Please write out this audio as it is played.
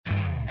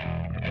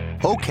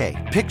Okay,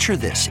 picture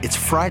this. It's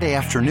Friday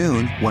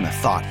afternoon when a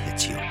thought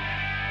hits you.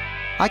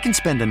 I can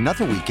spend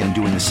another weekend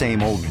doing the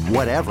same old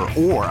whatever,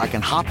 or I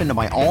can hop into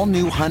my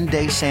all-new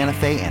Hyundai Santa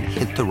Fe and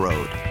hit the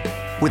road.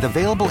 With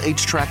available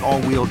H-Track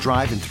all-wheel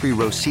drive and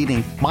 3-row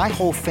seating, my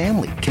whole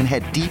family can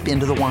head deep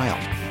into the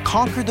wild.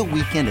 Conquer the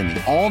weekend in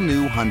the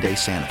all-new Hyundai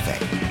Santa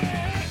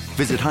Fe.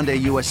 Visit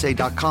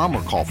HyundaiUSA.com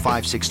or call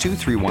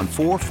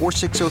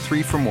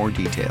 562-314-4603 for more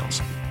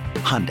details.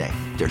 Hyundai,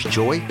 there's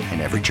joy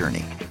in every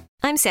journey.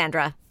 I'm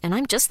Sandra, and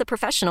I'm just the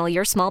professional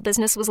your small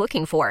business was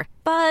looking for.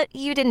 But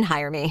you didn't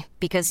hire me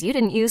because you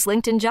didn't use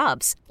LinkedIn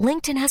Jobs.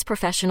 LinkedIn has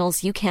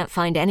professionals you can't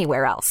find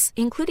anywhere else,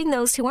 including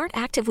those who aren't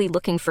actively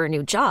looking for a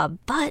new job,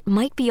 but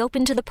might be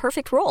open to the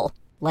perfect role,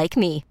 like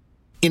me.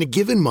 In a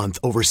given month,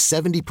 over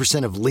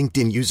 70% of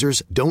LinkedIn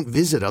users don't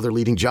visit other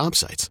leading job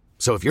sites.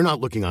 So if you're not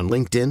looking on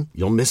LinkedIn,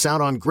 you'll miss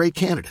out on great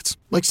candidates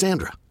like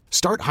Sandra.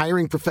 Start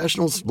hiring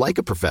professionals like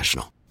a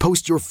professional.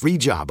 Post your free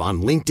job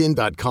on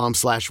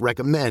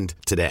linkedin.com/recommend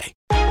today.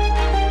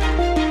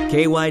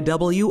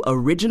 KYW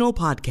Original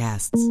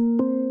Podcasts.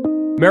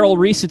 Merrill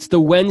Reese, it's the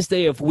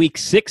Wednesday of Week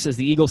 6 as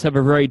the Eagles have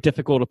a very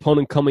difficult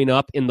opponent coming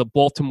up in the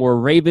Baltimore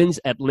Ravens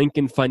at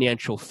Lincoln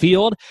Financial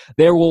Field.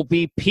 There will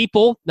be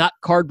people, not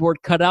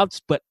cardboard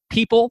cutouts, but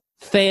people,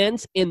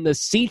 fans in the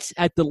seats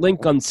at the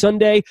Link on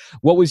Sunday.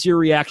 What was your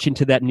reaction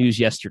to that news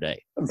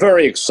yesterday? I'm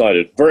very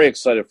excited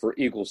for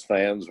Eagles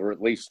fans, or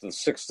at least the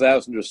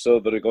 6,000 or so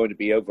that are going to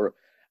be over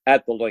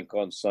at the Link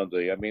on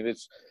Sunday. I mean,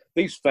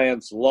 these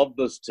fans love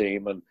this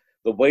team, and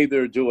the way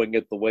they're doing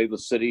it, the way the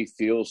city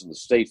feels and the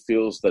state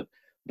feels that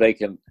they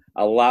can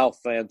allow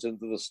fans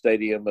into the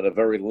stadium in a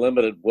very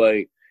limited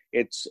way.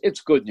 It's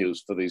good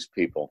news for these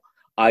people.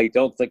 I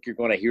don't think you're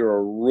going to hear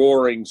a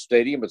roaring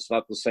stadium. It's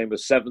not the same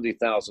as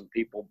 70,000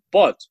 people,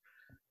 but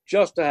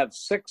just to have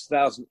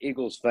 6,000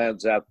 Eagles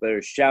fans out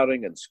there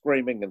shouting and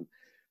screaming and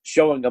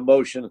showing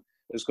emotion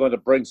is going to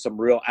bring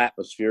some real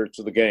atmosphere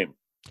to the game.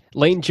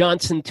 Lane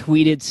Johnson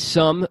tweeted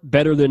some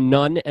better than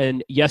none,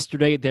 and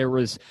yesterday there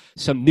was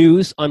some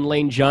news on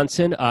Lane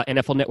Johnson.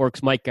 NFL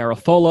Network's Mike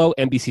Garafolo,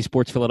 NBC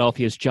Sports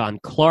Philadelphia's John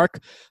Clark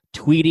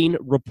tweeting,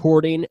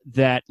 reporting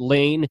that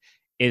Lane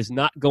is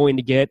not going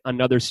to get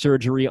another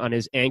surgery on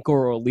his ankle,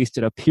 or at least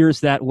it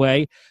appears that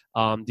way,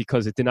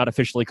 because it did not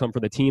officially come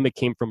from the team. It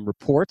came from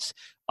reports.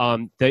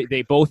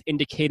 They both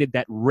indicated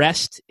that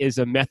rest is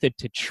a method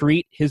to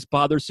treat his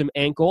bothersome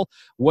ankle.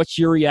 What's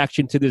your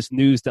reaction to this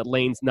news that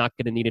Lane's not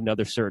going to need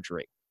another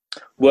surgery?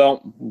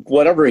 Well,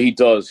 whatever he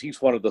does,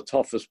 he's one of the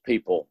toughest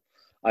people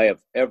I have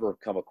ever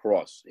come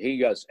across.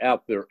 He is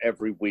out there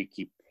every week.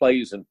 He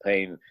plays in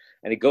pain,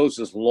 and he goes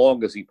as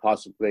long as he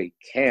possibly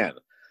can.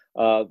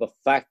 The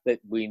fact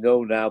that we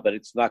know now that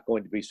it's not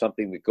going to be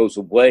something that goes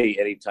away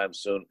anytime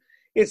soon,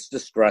 it's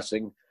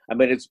distressing. I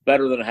mean, it's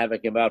better than having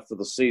him out for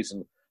the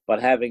season,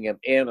 but having him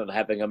in and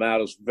having him out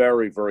is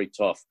very, very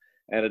tough.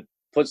 And it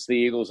puts the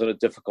Eagles in a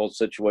difficult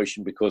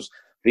situation because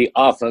the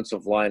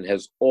offensive line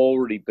has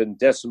already been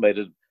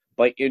decimated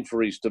by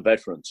injuries to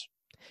veterans.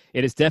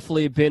 It has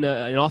definitely been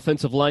an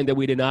offensive line that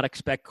we did not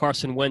expect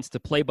Carson Wentz to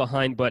play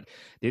behind, but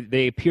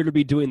they appear to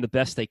be doing the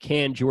best they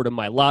can. Jordan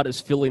Mailata is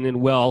filling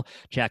in well.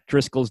 Jack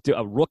Driscoll's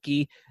a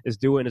rookie, is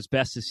doing as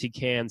best as he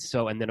can.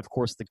 So, and then of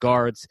course the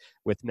guards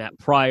with Matt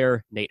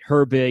Pryor, Nate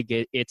Herbig.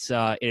 It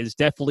is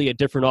definitely a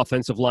different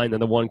offensive line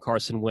than the one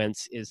Carson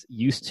Wentz is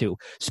used to.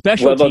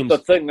 Special teams. The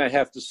thing I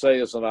have to say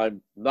is, and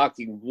I'm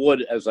knocking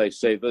wood as I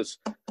say this,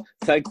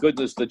 thank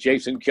goodness that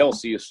Jason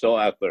Kelce is still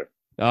out there.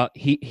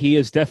 He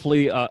is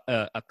definitely a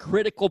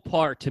critical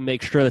part to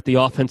make sure that the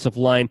offensive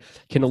line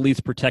can at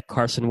least protect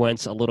Carson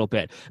Wentz a little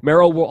bit.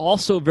 Merrill, we're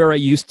also very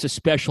used to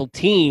special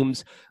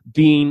teams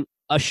being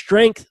a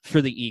strength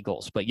for the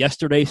Eagles. But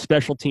yesterday,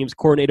 special teams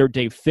coordinator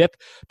Dave Phipp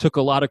took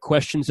a lot of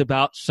questions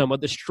about some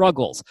of the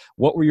struggles.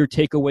 What were your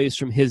takeaways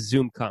from his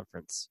Zoom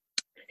conference?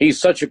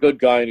 He's such a good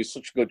guy and he's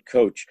such a good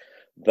coach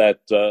that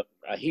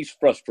he's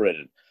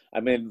frustrated. I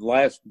mean,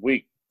 last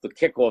week, the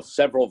kickoff,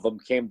 several of them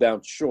came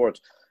down short.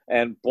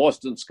 And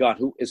Boston Scott,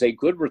 who is a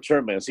good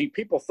return man. See,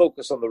 people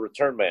focus on the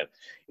return man.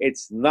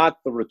 It's not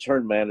the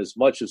return man as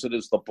much as it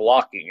is the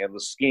blocking and the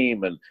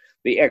scheme and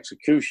the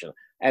execution.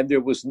 And there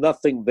was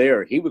nothing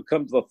there. He would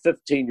come to the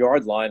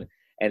 15-yard line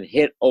and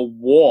hit a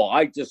wall.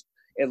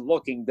 And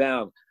looking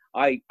down,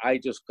 I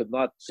just could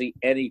not see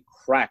any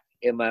crack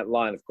in that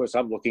line. Of course,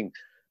 I'm looking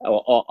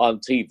on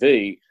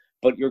TV,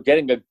 but you're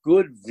getting a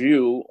good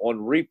view on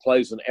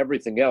replays and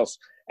everything else.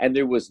 And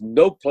there was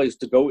no place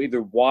to go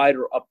either wide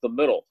or up the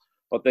middle.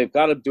 But they've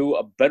got to do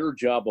a better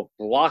job of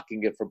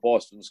blocking it for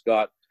Boston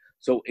Scott.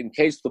 So in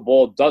case the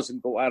ball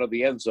doesn't go out of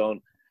the end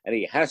zone and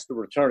he has to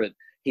return it,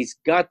 he's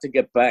got to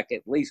get back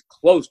at least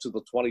close to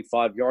the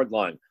 25-yard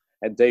line.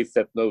 And Dave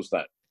Phipp knows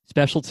that.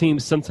 Special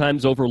teams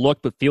sometimes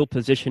overlooked, but field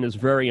position is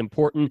very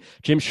important.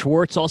 Jim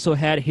Schwartz also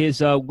had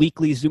his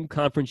weekly Zoom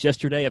conference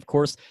yesterday. Of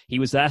course, he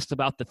was asked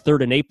about the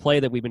 3rd and 8 play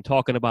that we've been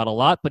talking about a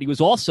lot, but he was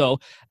also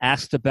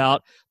asked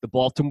about the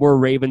Baltimore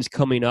Ravens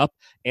coming up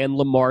and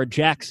Lamar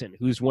Jackson,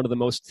 who's one of the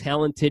most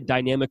talented,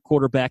 dynamic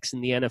quarterbacks in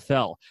the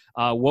NFL.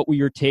 What were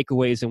your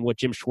takeaways and what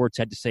Jim Schwartz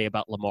had to say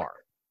about Lamar?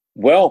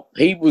 Well,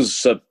 he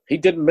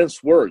didn't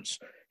mince words.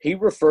 He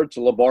referred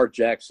to Lamar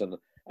Jackson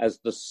as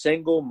the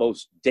single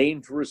most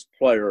dangerous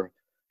player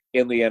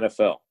in the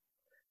NFL.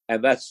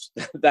 And that's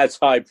that's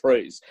high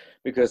praise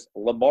because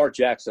Lamar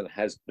Jackson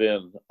has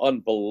been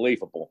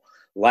unbelievable.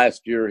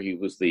 Last year he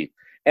was the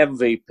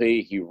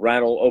MVP. He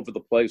ran all over the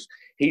place.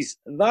 He's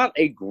not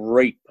a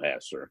great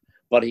passer,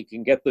 but he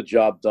can get the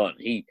job done.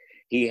 He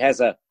has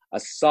a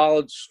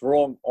solid,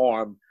 strong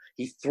arm.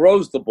 He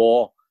throws the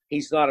ball.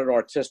 He's not an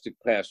artistic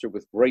passer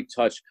with great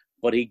touch,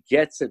 but he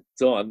gets it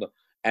done.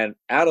 And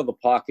out of the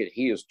pocket,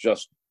 he is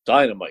just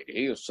dynamite.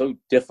 He is so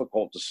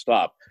difficult to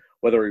stop,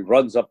 whether he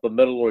runs up the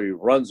middle or he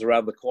runs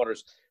around the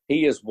corners.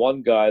 He is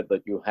one guy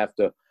that you have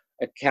to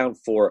account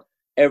for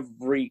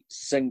every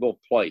single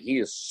play. He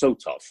is so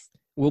tough.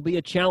 Will be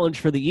a challenge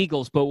for the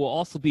Eagles, but will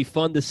also be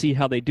fun to see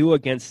how they do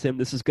against him.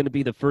 This is going to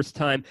be the first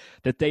time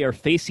that they are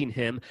facing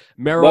him.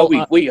 Merrill,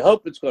 well, we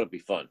hope it's going to be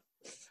fun.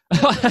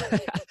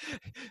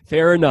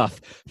 Fair enough.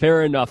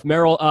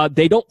 Merrill,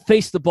 they don't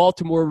face the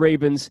Baltimore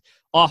Ravens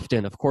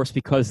often, of course,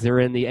 because they're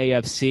in the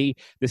AFC.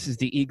 This is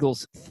the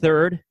Eagles'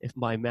 third, if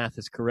my math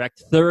is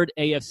correct, third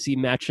AFC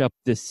matchup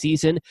this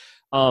season.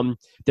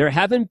 There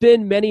haven't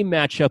been many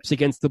matchups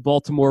against the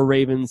Baltimore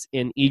Ravens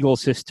in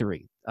Eagles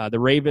history. The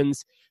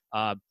Ravens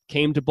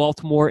came to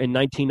Baltimore in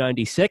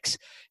 1996,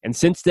 and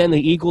since then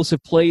the Eagles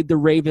have played the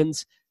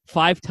Ravens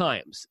 5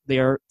 times. They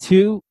are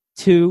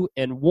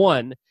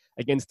 2-2-1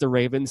 against the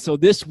Ravens. So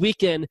this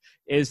weekend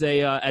is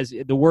as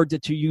the word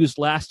that you used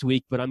last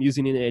week, but I'm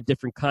using it in a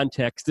different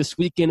context. This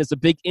weekend is a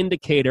big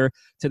indicator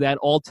to that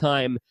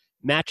all-time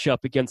matchup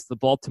against the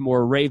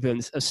Baltimore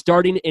Ravens.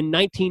 Starting in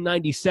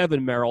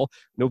 1997, Merrill,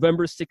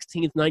 November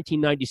 16th,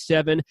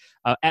 1997,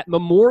 at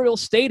Memorial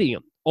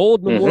Stadium,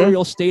 old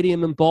Memorial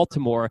Stadium in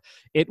Baltimore,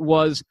 it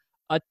was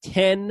a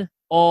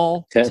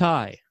 10-all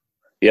tie.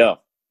 Yeah,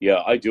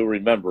 I do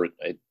remember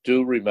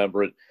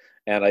it.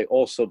 And I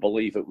also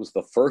believe it was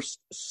the first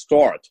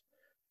start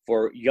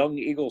for young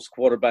Eagles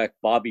quarterback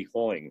Bobby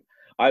Hoying.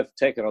 I've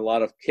taken a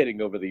lot of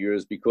kidding over the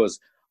years because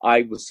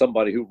I was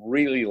somebody who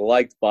really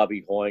liked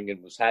Bobby Hoying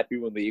and was happy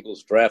when the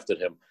Eagles drafted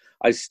him.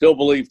 I still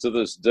believe to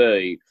this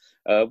day,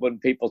 when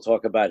people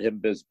talk about him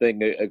as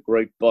being a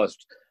great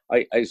bust,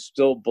 I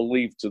still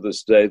believe to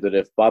this day that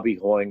if Bobby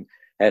Hoying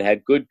had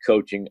had good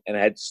coaching and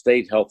had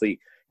stayed healthy,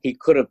 he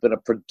could have been a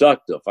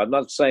productive, I'm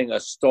not saying a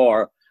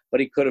star, but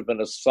he could have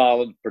been a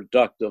solid,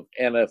 productive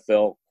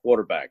NFL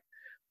quarterback.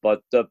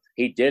 But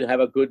he did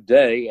have a good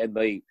day, and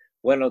they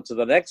went on to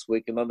the next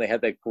week, and then they had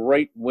that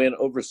great win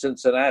over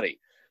Cincinnati.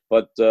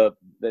 But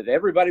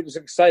everybody was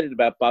excited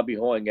about Bobby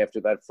Hoying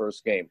after that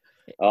first game.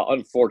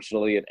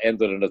 Unfortunately, it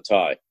ended in a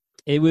tie.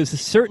 It was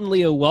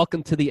certainly a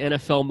welcome to the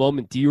NFL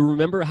moment. Do you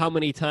remember how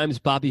many times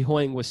Bobby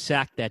Hoying was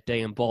sacked that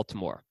day in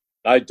Baltimore?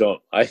 I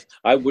don't.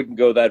 I wouldn't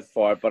go that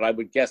far, but I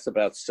would guess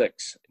about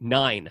 6.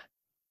 9.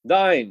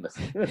 9.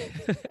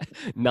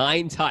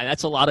 9 times.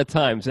 That's a lot of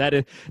times.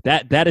 That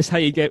is how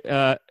you get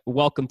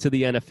welcome to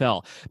the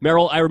NFL.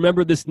 Merrill, I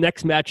remember this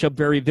next matchup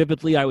very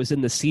vividly. I was in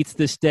the seats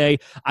this day.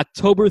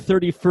 October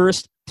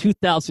 31st,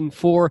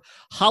 2004,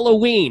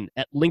 Halloween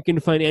at Lincoln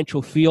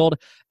Financial Field.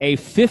 A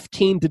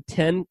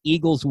 15-10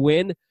 Eagles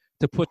win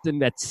to put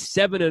them at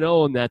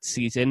 7-0 in that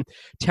season.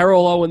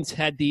 Terrell Owens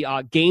had the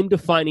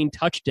game-defining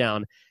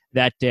touchdown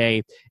that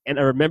day, and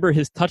I remember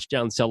his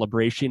touchdown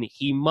celebration.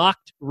 He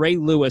mocked Ray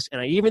Lewis, and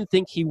I even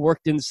think he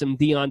worked in some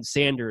Deion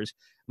Sanders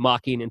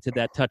mocking into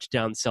that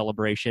touchdown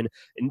celebration,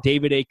 and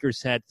David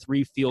Akers had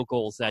 3 field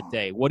goals that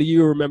day. What do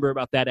you remember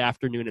about that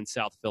afternoon in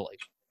South Philly?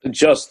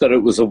 Just that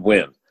it was a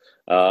win,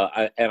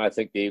 and I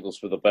think the Eagles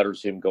were the better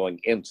team going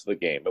into the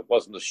game. It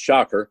wasn't a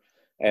shocker,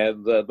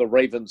 and the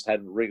Ravens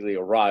hadn't really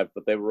arrived,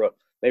 but they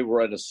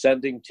were an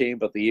ascending team,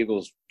 but the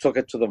Eagles took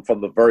it to them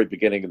from the very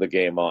beginning of the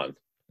game on.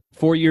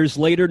 4 years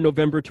later,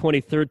 November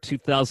 23rd,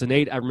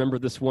 2008, I remember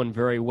this one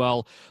very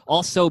well.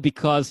 Also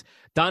because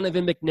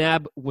Donovan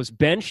McNabb was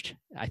benched.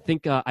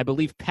 I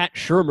believe Pat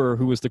Shurmur,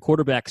 who was the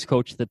quarterback's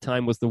coach at the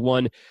time, was the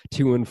one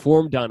to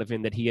inform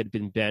Donovan that he had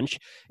been benched.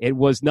 It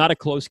was not a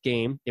close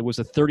game. It was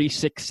a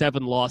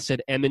 36-7 loss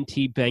at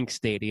M&T Bank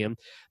Stadium.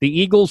 The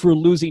Eagles were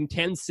losing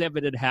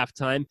 10-7 at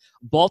halftime.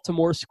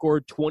 Baltimore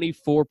scored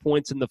 24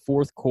 points in the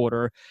fourth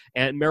quarter.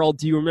 And Merrill,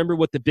 do you remember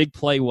what the big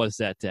play was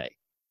that day?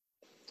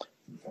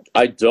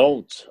 I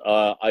don't.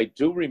 I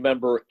do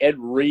remember Ed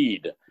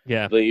Reed,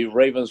 the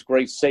Ravens'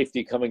 great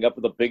safety, coming up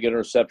with a big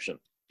interception.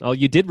 Oh,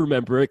 you did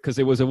remember it because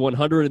it was a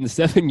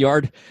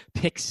 107-yard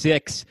pick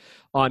six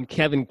on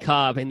Kevin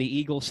Cobb, and the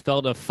Eagles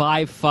fell to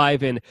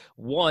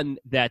 5-5-1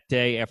 that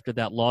day after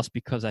that loss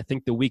because I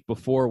think the week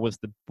before was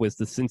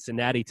the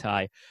Cincinnati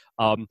tie.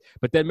 But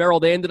then, Merrill,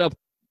 they ended up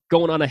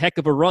going on a heck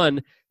of a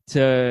run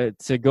to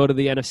go to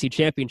the NFC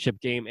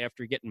Championship game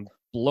after getting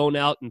blown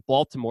out in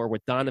Baltimore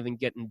with Donovan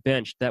getting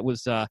benched. That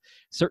was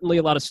certainly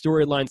a lot of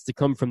storylines to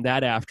come from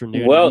that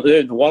afternoon. Well,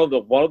 one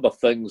of the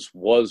things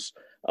was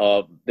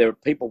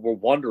people were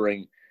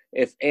wondering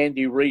if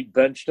Andy Reid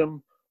benched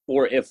him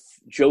or if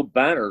Joe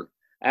Banner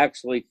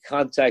actually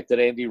contacted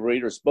Andy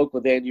Reid or spoke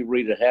with Andy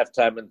Reid at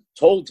halftime and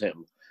told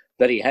him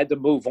that he had to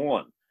move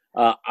on.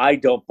 I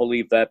don't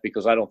believe that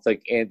because I don't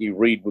think Andy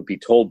Reid would be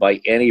told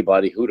by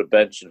anybody who to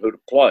bench and who to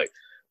play.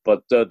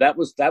 But that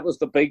was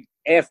the big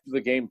after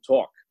the game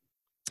talk.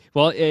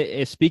 Well,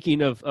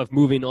 speaking of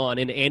moving on,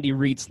 in Andy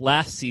Reid's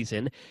last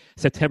season,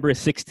 September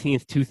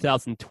 16th,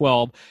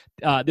 2012,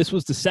 this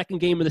was the second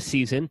game of the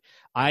season.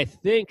 I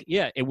think,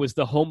 it was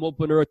the home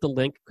opener at the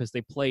Link because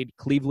they played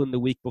Cleveland the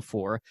week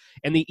before.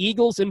 And the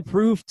Eagles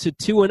improved to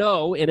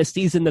 2-0 in a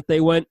season that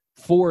they went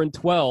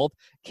 4-12,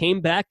 came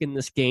back in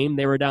this game.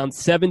 They were down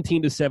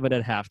 17-7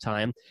 at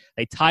halftime.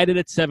 They tied it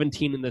at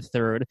 17 in the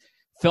third,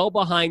 fell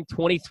behind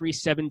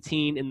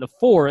 23-17 in the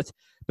fourth.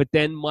 But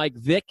then Mike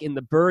Vick and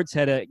the Birds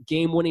had a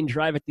game-winning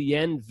drive at the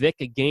end. Vick,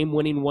 a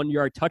game-winning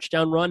 1-yard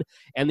touchdown run.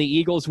 And the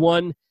Eagles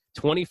won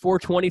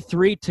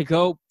 24-23 to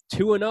go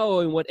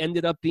 2-0 in what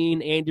ended up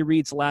being Andy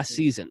Reid's last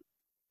season.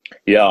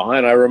 Yeah,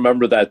 and I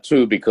remember that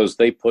too because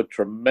they put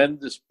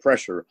tremendous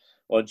pressure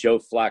on Joe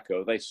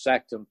Flacco. They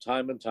sacked him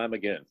time and time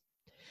again.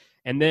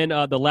 And then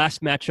the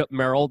last matchup,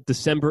 Merrill,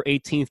 December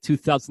 18th,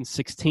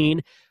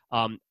 2016.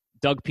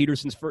 Doug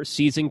Peterson's first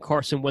season,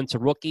 Carson Wentz a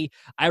rookie.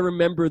 I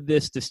remember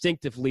this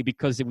distinctively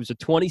because it was a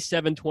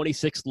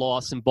 27-26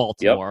 loss in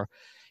Baltimore.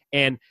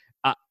 Yep.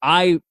 And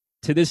I,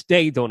 to this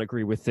day, don't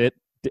agree with the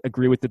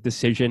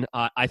decision.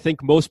 I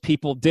think most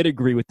people did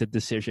agree with the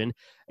decision.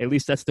 At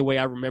least that's the way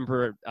I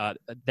remember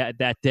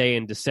that day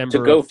in December.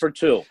 To go for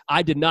two.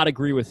 I did not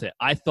agree with it.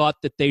 I thought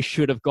that they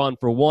should have gone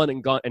for one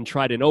and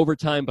tried in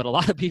overtime, but a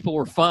lot of people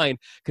were fine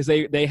because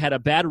they had a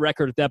bad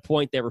record at that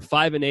point. They were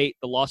 5-8.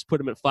 The loss put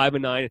them at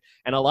 5-9,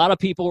 and a lot of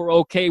people were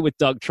okay with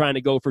Doug trying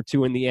to go for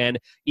two in the end.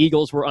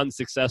 Eagles were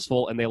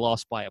unsuccessful, and they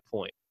lost by a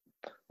point.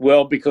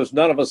 Well, because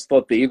none of us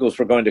thought the Eagles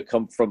were going to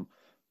come from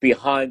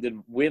behind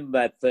and win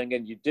that thing,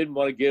 and you didn't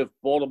want to give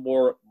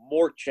Baltimore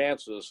more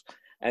chances,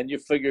 and you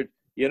figured,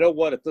 you know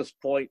what, at this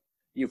point,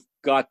 you've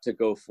got to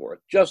go for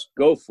it. Just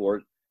go for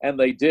it, and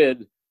they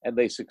did, and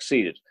they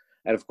succeeded.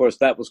 And, of course,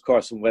 that was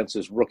Carson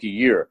Wentz's rookie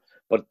year.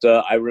 But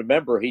I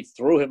remember he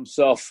threw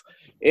himself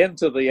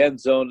into the end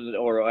zone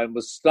and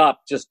was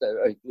stopped just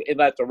in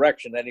that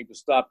direction, and he was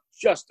stopped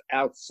just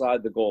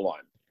outside the goal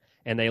line.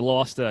 And they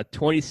lost a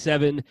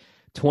 27-26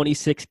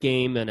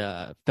 game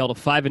and fell to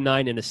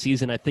 5-9 in a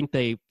season. I think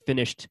they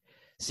finished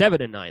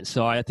 7-9.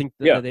 So I think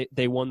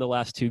they won the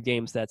last two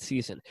games that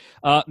season.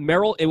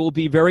 Merrill, it will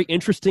be very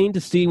interesting to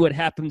see what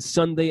happens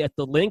Sunday at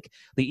the Link.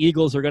 The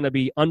Eagles are going to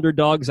be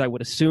underdogs, I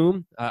would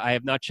assume. I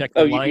have not checked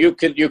the line. You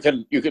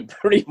can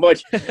pretty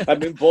much. I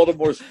mean,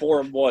 Baltimore's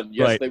 4-1.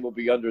 Yes, right. They will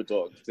be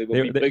underdogs. They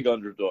will be big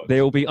underdogs.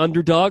 They will be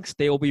underdogs.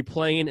 They will be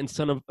playing in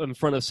front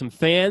of some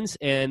fans,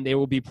 and they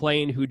will be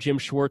playing who Jim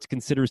Schwartz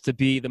considers to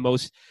be the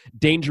most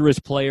dangerous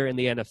player in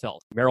the NFL.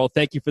 Merrill,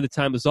 thank you for the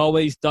time as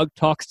always. Doug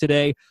talks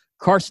today.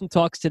 Carson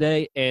talks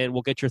today, and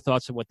we'll get your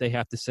thoughts on what they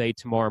have to say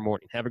tomorrow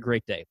morning. Have a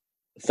great day.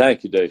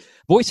 Thank you, Dave.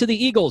 Voice of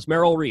the Eagles,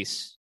 Merrill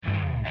Reese.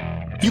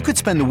 You could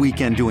spend the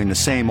weekend doing the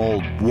same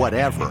old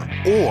whatever,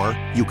 or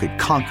you could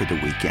conquer the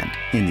weekend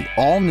in the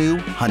all-new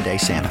Hyundai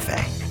Santa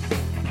Fe.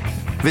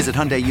 Visit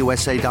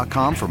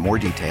HyundaiUSA.com for more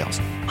details.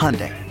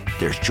 Hyundai,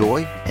 there's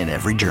joy in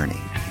every journey.